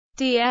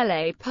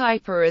DLA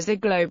Piper is a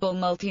global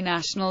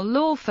multinational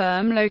law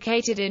firm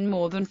located in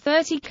more than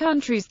 30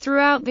 countries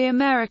throughout the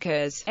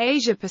Americas,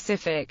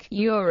 Asia-Pacific,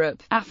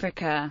 Europe,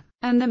 Africa,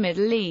 and the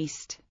Middle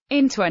East.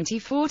 In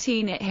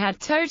 2014 it had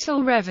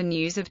total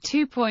revenues of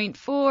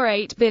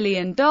 $2.48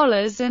 billion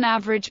and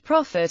average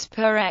profit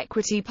per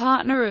equity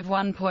partner of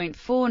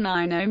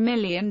 $1.490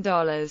 million,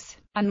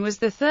 and was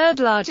the third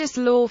largest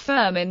law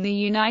firm in the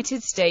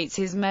United States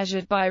as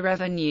measured by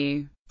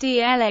revenue.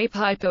 DLA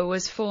Piper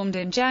was formed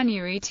in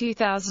January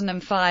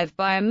 2005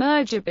 by a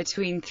merger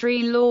between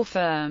three law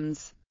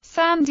firms: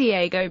 San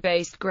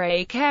Diego-based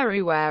Gray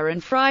Caryware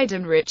and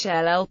Friedenrich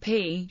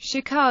LLP,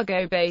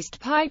 Chicago-based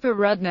Piper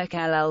Rudnick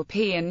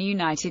LLP, and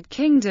United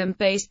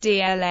Kingdom-based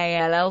DLA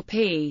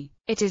LLP.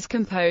 It is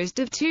composed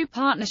of two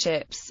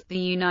partnerships, the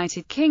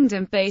United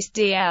Kingdom-based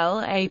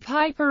DLA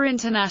Piper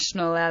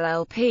International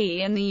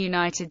LLP and the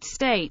United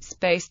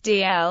States-based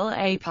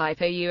DLA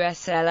Piper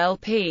US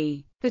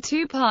LLP. The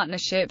two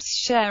partnerships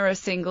share a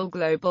single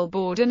global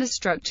board and are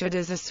structured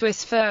as a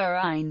Swiss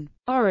Verein.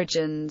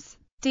 Origins: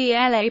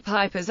 DLA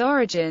Piper's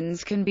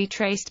origins can be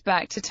traced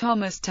back to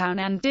Thomastown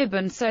and Dib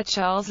and Sir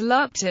Charles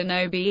Lupton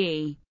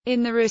OBE.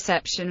 In the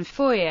reception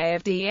foyer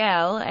of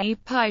DLA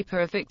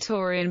Piper, a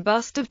Victorian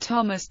bust of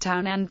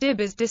Thomastown and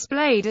Dib is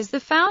displayed as the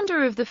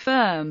founder of the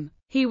firm.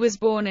 He was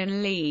born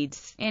in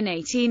Leeds, in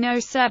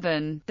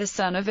 1807, the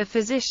son of a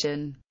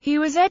physician. He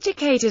was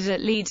educated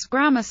at Leeds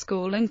Grammar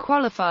School and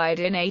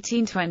qualified in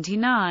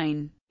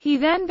 1829. He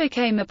then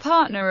became a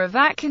partner of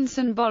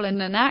Atkinson,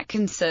 Bollen and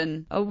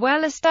Atkinson, a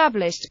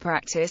well-established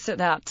practice at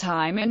that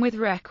time and with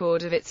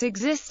record of its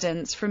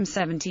existence from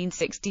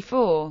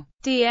 1764.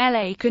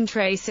 DLA can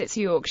trace its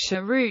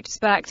Yorkshire roots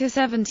back to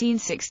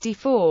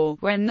 1764,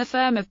 when the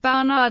firm of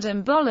Barnard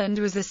and Bolland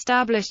was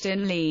established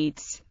in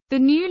Leeds. The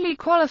newly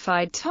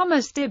qualified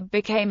Thomas Dib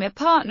became a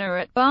partner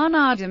at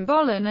Barnard and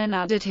Bolland and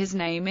added his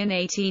name in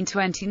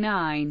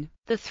 1829.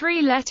 The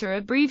three-letter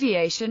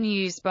abbreviation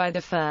used by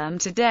the firm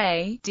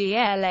today,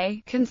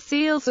 DLA,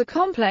 conceals a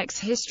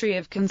complex history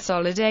of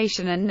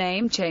consolidation and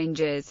name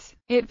changes.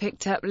 It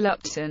picked up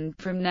Lupton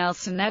from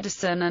Nelson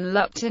Edison and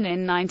Lupton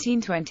in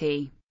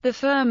 1920. The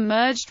firm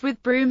merged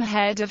with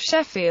Broomhead of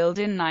Sheffield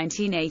in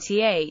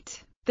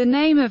 1988. The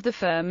name of the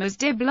firm as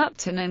Dib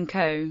Lupton &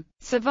 Co.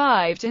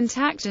 survived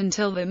intact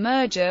until the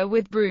merger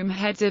with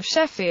Broomhead of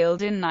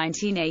Sheffield in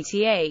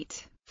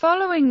 1988.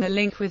 Following the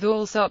link with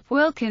Alsop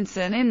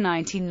Wilkinson in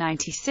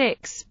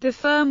 1996, the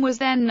firm was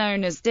then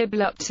known as Dib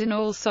Lupton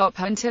Alsop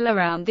until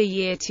around the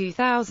year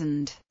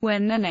 2000,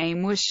 when the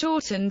name was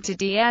shortened to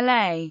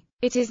DLA.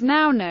 It is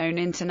now known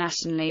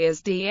internationally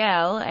as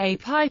DLA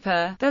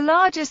Piper, the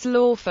largest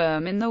law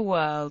firm in the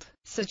world.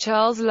 Sir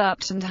Charles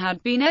Lupton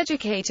had been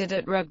educated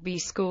at Rugby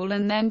School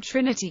and then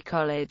Trinity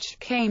College,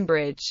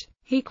 Cambridge.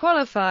 He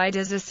qualified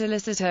as a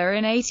solicitor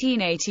in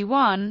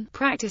 1881,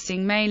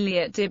 practicing mainly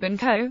at Dib &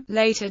 Co.,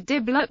 later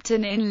Dib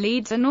Lupton in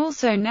Leeds, and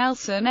also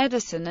Nelson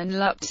Edison and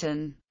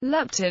Lupton.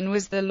 Lupton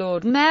was the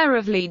Lord Mayor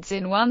of Leeds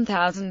in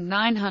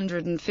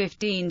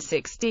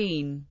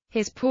 1915-16.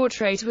 His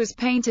portrait was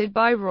painted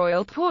by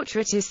royal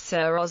portraitist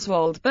Sir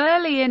Oswald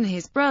Burley, and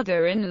his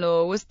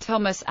brother-in-law was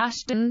Thomas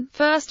Ashton,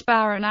 1st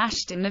Baron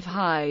Ashton of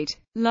Hyde.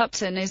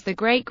 Lupton is the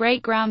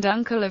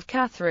great-great-grand-uncle of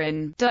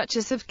Catherine,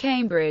 Duchess of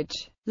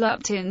Cambridge.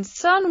 Lupton's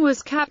son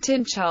was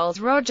Captain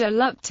Charles Roger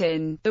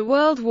Lupton, the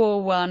World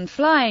War I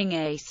flying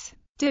ace.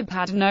 Dib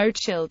had no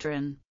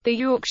children. The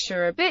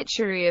Yorkshire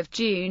Obituary of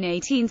June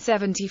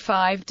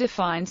 1875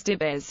 defines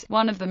Dib as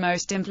one of the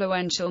most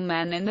influential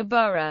men in the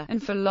borough,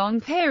 and for long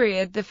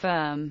period the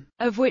firm,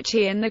 of which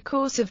he in the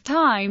course of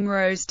time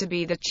rose to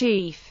be the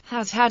chief,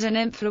 has had an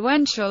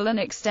influential and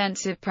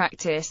extensive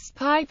practice.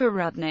 Piper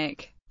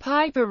Rudnick.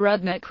 Piper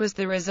Rudnick was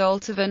the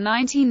result of a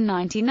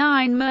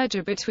 1999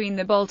 merger between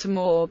the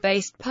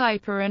Baltimore-based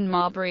Piper and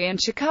Marbury and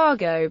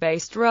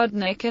Chicago-based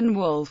Rudnick and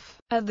Wolf.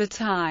 At the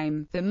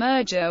time, the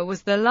merger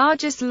was the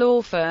largest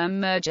law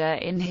firm merger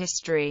in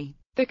history.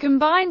 The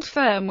combined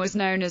firm was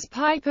known as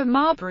Piper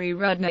Marbury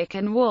Rudnick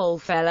and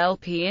Wolf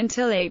LLP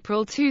until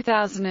April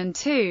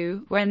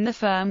 2002, when the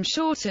firm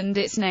shortened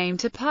its name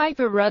to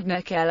Piper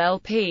Rudnick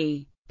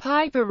LLP.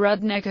 Piper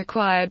Rudnick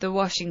acquired the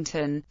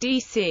Washington,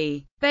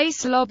 D.C.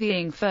 based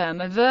lobbying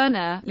firm of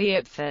Werner,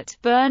 Liepfert,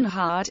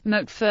 Bernhard,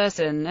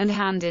 McPherson and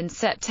Hand in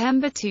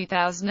September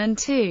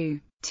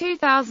 2002.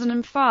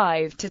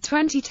 2005 to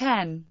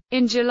 2010.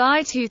 In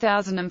July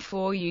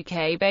 2004,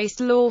 UK-based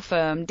law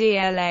firm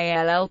DLA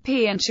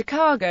LLP and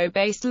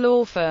Chicago-based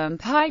law firm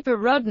Piper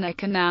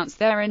Rudnick announced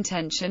their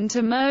intention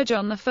to merge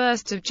on 1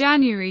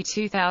 January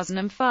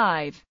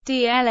 2005.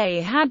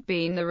 DLA had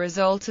been the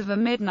result of a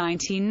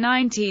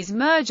mid-1990s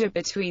merger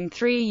between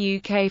three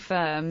UK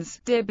firms,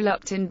 Dib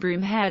Lupton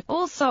Broomhead,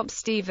 Alsop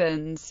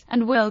Stevens,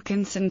 and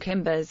Wilkinson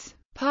Kimbers.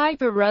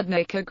 Piper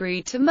Rudnick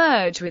agreed to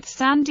merge with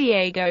San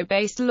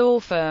Diego-based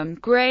law firm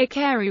Gray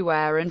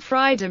Caryware and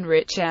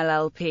Friedenrich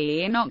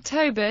LLP in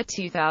October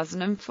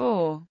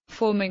 2004,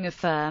 forming a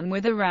firm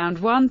with around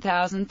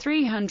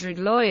 1,300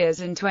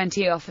 lawyers and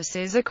 20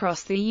 offices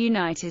across the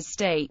United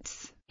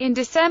States. In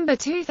December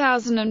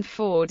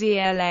 2004,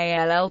 DLA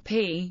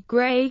LLP,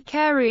 Gray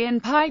Carey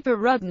and Piper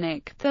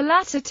Rudnick, the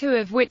latter two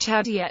of which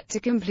had yet to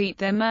complete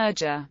their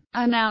merger,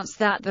 announced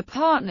that the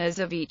partners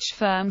of each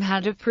firm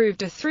had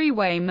approved a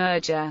three-way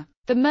merger.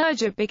 The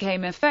merger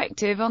became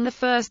effective on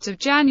 1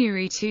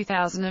 January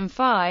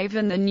 2005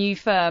 and the new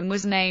firm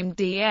was named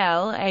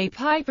DLA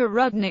Piper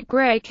Rudnick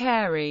Gray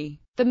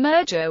Carey. The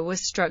merger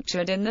was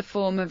structured in the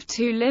form of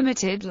two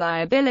limited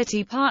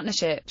liability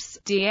partnerships,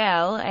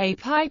 DLA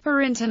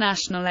Piper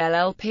International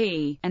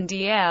LLP, and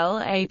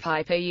DLA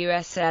Piper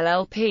US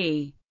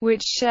LLP,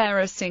 which share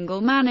a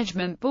single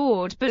management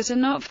board but are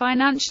not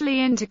financially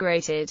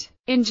integrated.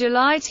 In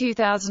July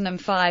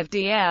 2005,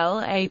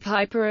 DLA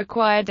Piper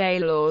acquired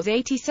DLA's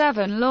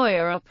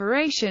 87-lawyer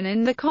operation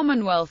in the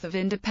Commonwealth of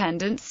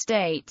Independent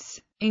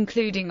States,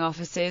 including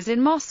offices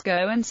in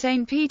Moscow and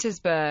St.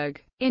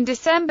 Petersburg. In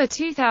December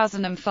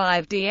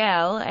 2005,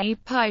 DLA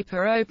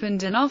Piper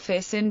opened an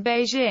office in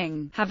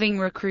Beijing, having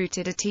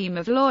recruited a team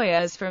of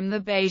lawyers from the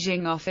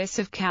Beijing office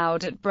of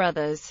Cowdett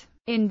Brothers.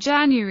 In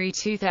January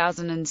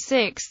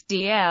 2006,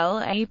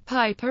 DLA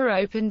Piper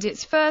opened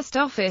its first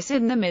office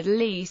in the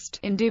Middle East,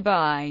 in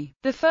Dubai.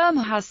 The firm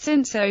has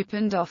since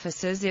opened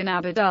offices in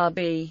Abu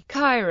Dhabi,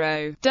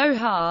 Cairo,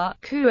 Doha,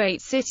 Kuwait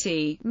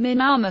City,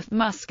 Manama,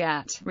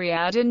 Muscat,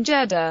 Riyadh and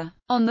Jeddah.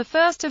 On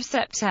 1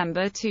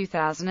 September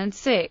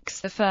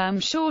 2006, the firm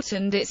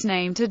shortened its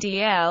name to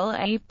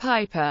DLA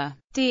Piper.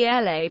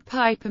 DLA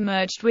Piper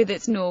merged with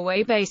its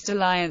Norway-based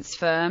alliance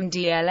firm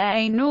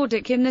DLA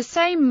Nordic in the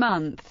same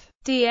month.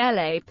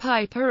 DLA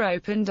Piper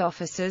opened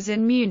offices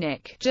in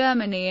Munich,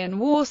 Germany and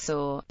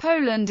Warsaw,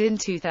 Poland in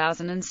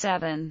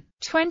 2007.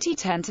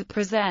 2010 to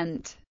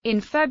present. In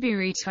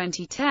February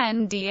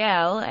 2010,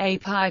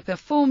 DLA Piper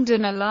formed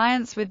an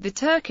alliance with the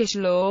Turkish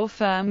law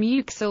firm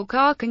Yüksel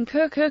Karkan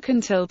Kukuk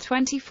until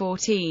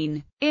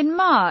 2014. In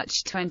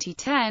March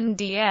 2010,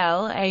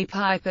 DLA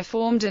Piper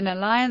formed an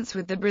alliance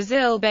with the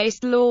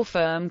Brazil-based law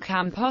firm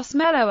Campos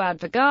Melo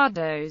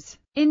Advogados.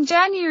 In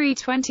January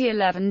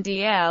 2011,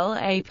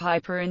 DLA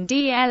Piper and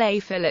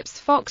DLA Phillips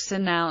Fox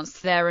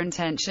announced their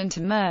intention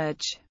to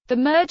merge. The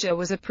merger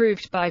was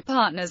approved by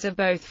partners of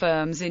both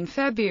firms in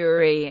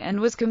February and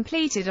was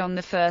completed on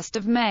 1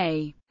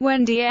 May,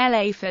 when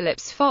DLA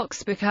Phillips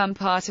Fox became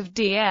part of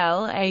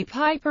DLA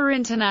Piper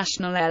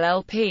International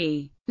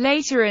LLP.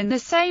 Later in the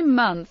same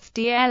month,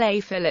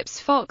 DLA Phillips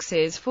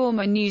Fox's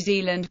former New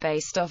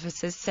Zealand-based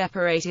offices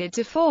separated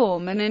to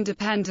form an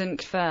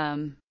independent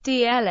firm.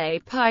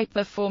 DLA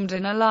Piper formed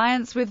an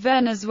alliance with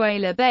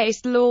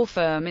Venezuela-based law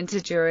firm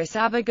Interjuris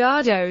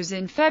Abogados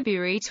in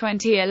February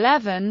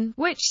 2011,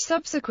 which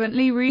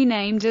subsequently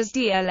renamed as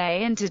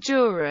DLA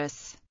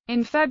Interjuris.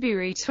 In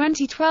February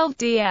 2012,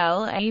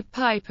 DLA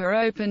Piper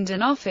opened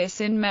an office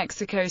in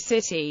Mexico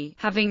City,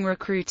 having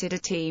recruited a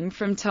team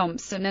from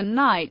Thompson &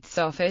 Knight's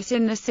office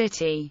in the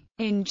city.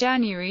 In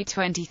January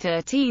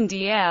 2013,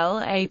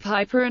 DLA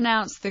Piper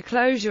announced the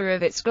closure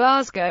of its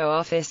Glasgow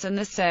office and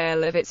the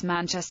sale of its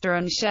Manchester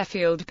and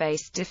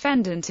Sheffield-based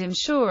Defendant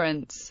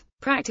Insurance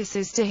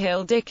practices to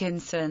Hill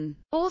Dickinson.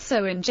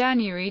 Also in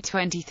January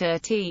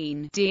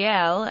 2013,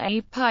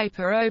 DLA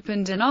Piper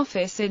opened an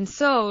office in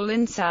Seoul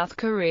in South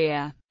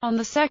Korea. On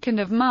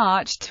 2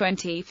 March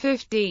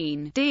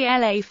 2015,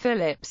 DLA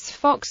Phillips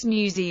Fox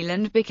New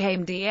Zealand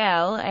became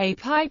DLA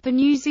Piper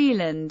New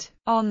Zealand.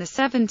 On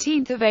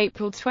 17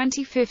 April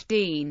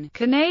 2015,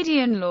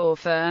 Canadian law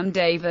firm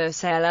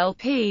Davis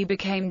LLP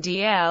became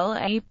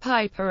DLA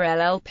Piper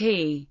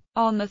LLP.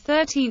 On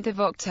 13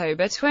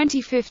 October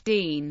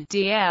 2015,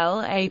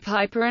 DLA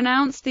Piper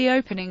announced the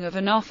opening of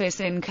an office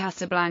in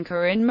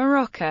Casablanca in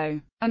Morocco.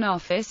 An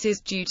office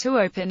is due to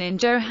open in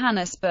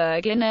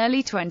Johannesburg in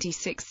early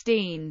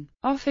 2016.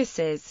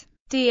 Offices.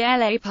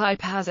 DLA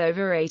Piper has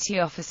over 80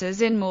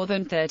 offices in more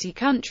than 30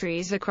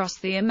 countries across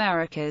the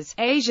Americas,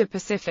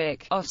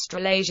 Asia-Pacific,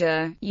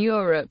 Australasia,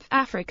 Europe,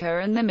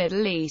 Africa and the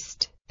Middle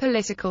East.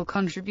 Political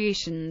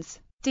contributions.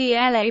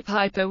 DLA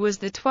Piper was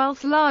the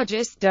 12th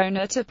largest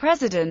donor to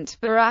President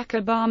Barack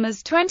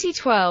Obama's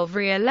 2012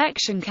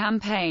 re-election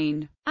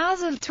campaign.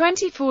 As of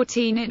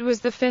 2014, it was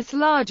the 5th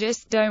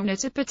largest donor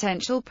to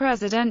potential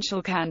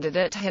presidential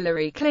candidate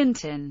Hillary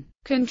Clinton.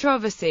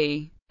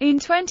 Controversy. In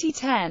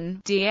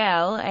 2010,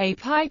 DLA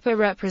Piper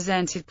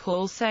represented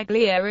Paul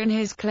Seglia in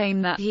his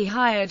claim that he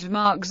hired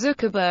Mark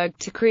Zuckerberg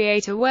to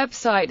create a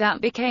website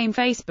that became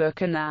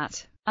Facebook and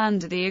that,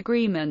 under the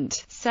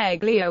agreement,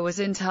 Seglia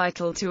was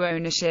entitled to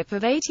ownership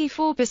of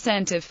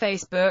 84% of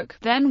Facebook,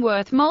 then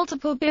worth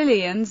multiple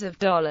billions of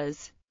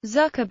dollars.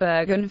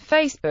 Zuckerberg and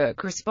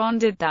Facebook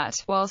responded that,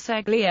 while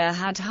Seglia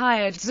had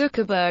hired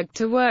Zuckerberg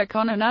to work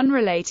on an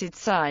unrelated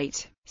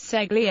site,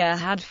 Seglia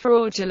had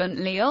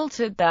fraudulently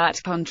altered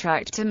that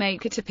contract to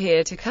make it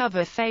appear to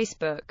cover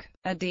Facebook.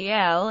 A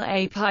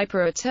DLA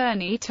Piper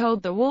attorney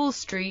told the Wall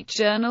Street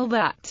Journal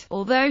that,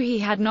 although he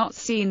had not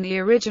seen the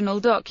original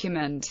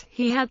document,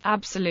 he had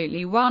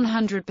absolutely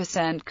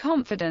 100%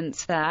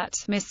 confidence that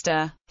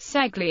Mr.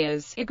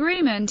 Seglia's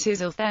agreement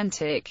is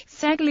authentic.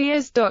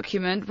 Seglia's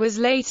document was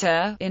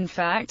later, in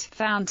fact,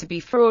 found to be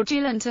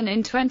fraudulent, and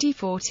in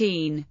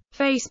 2014,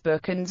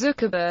 Facebook and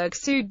Zuckerberg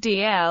sued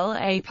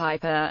DLA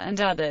Piper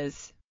and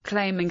others,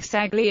 claiming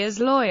Seglia's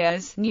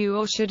lawyers knew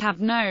or should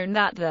have known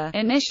that the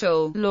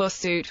initial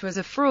lawsuit was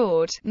a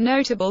fraud.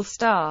 Notable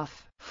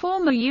staff.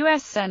 Former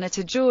U.S.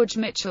 Senator George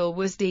Mitchell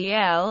was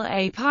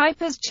DLA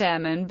Piper's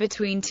chairman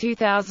between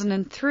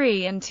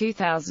 2003 and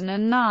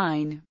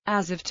 2009.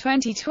 As of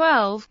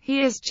 2012,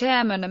 he is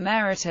chairman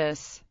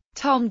emeritus.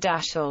 Tom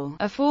Daschle,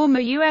 a former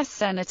U.S.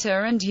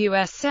 Senator and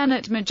U.S.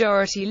 Senate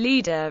Majority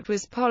Leader,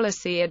 was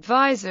policy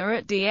advisor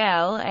at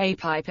DLA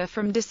Piper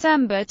from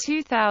December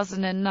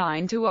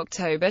 2009 to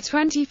October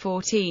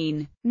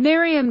 2014.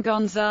 Miriam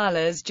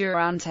Gonzalez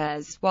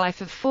Durantes,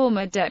 wife of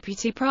former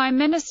Deputy Prime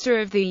Minister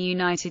of the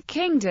United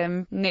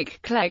Kingdom, Nick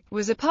Clegg,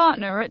 was a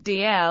partner at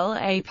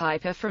DLA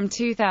Piper from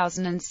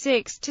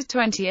 2006 to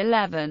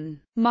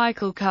 2011.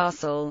 Michael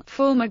Castle,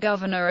 former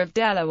governor of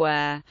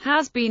Delaware,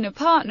 has been a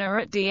partner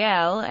at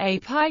DLA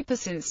Piper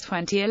since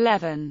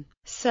 2011.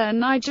 Sir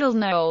Nigel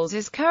Knowles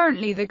is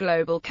currently the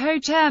global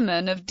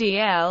co-chairman of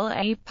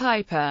DLA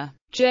Piper.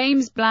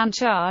 James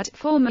Blanchard,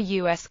 former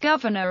U.S.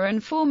 governor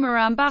and former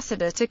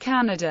ambassador to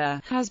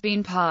Canada, has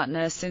been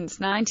partner since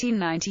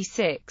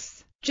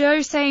 1996.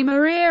 José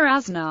María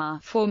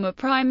Aznar, former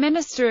Prime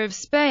Minister of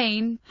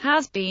Spain,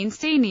 has been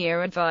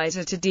senior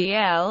advisor to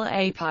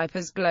DLA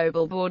Piper's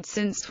global board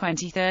since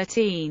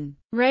 2013.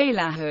 Ray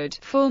LaHood,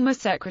 former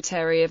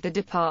Secretary of the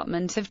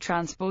Department of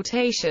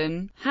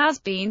Transportation, has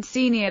been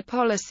senior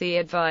policy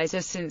advisor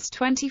since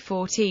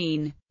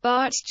 2014.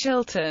 Bart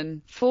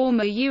Chilton,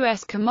 former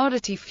U.S.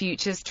 Commodity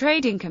Futures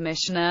Trading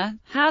Commissioner,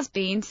 has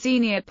been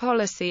senior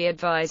policy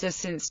advisor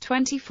since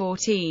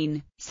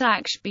 2014.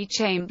 Saxby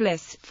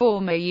Chambliss,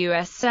 former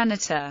U.S.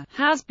 Senator,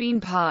 has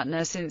been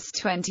partner since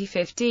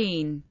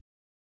 2015.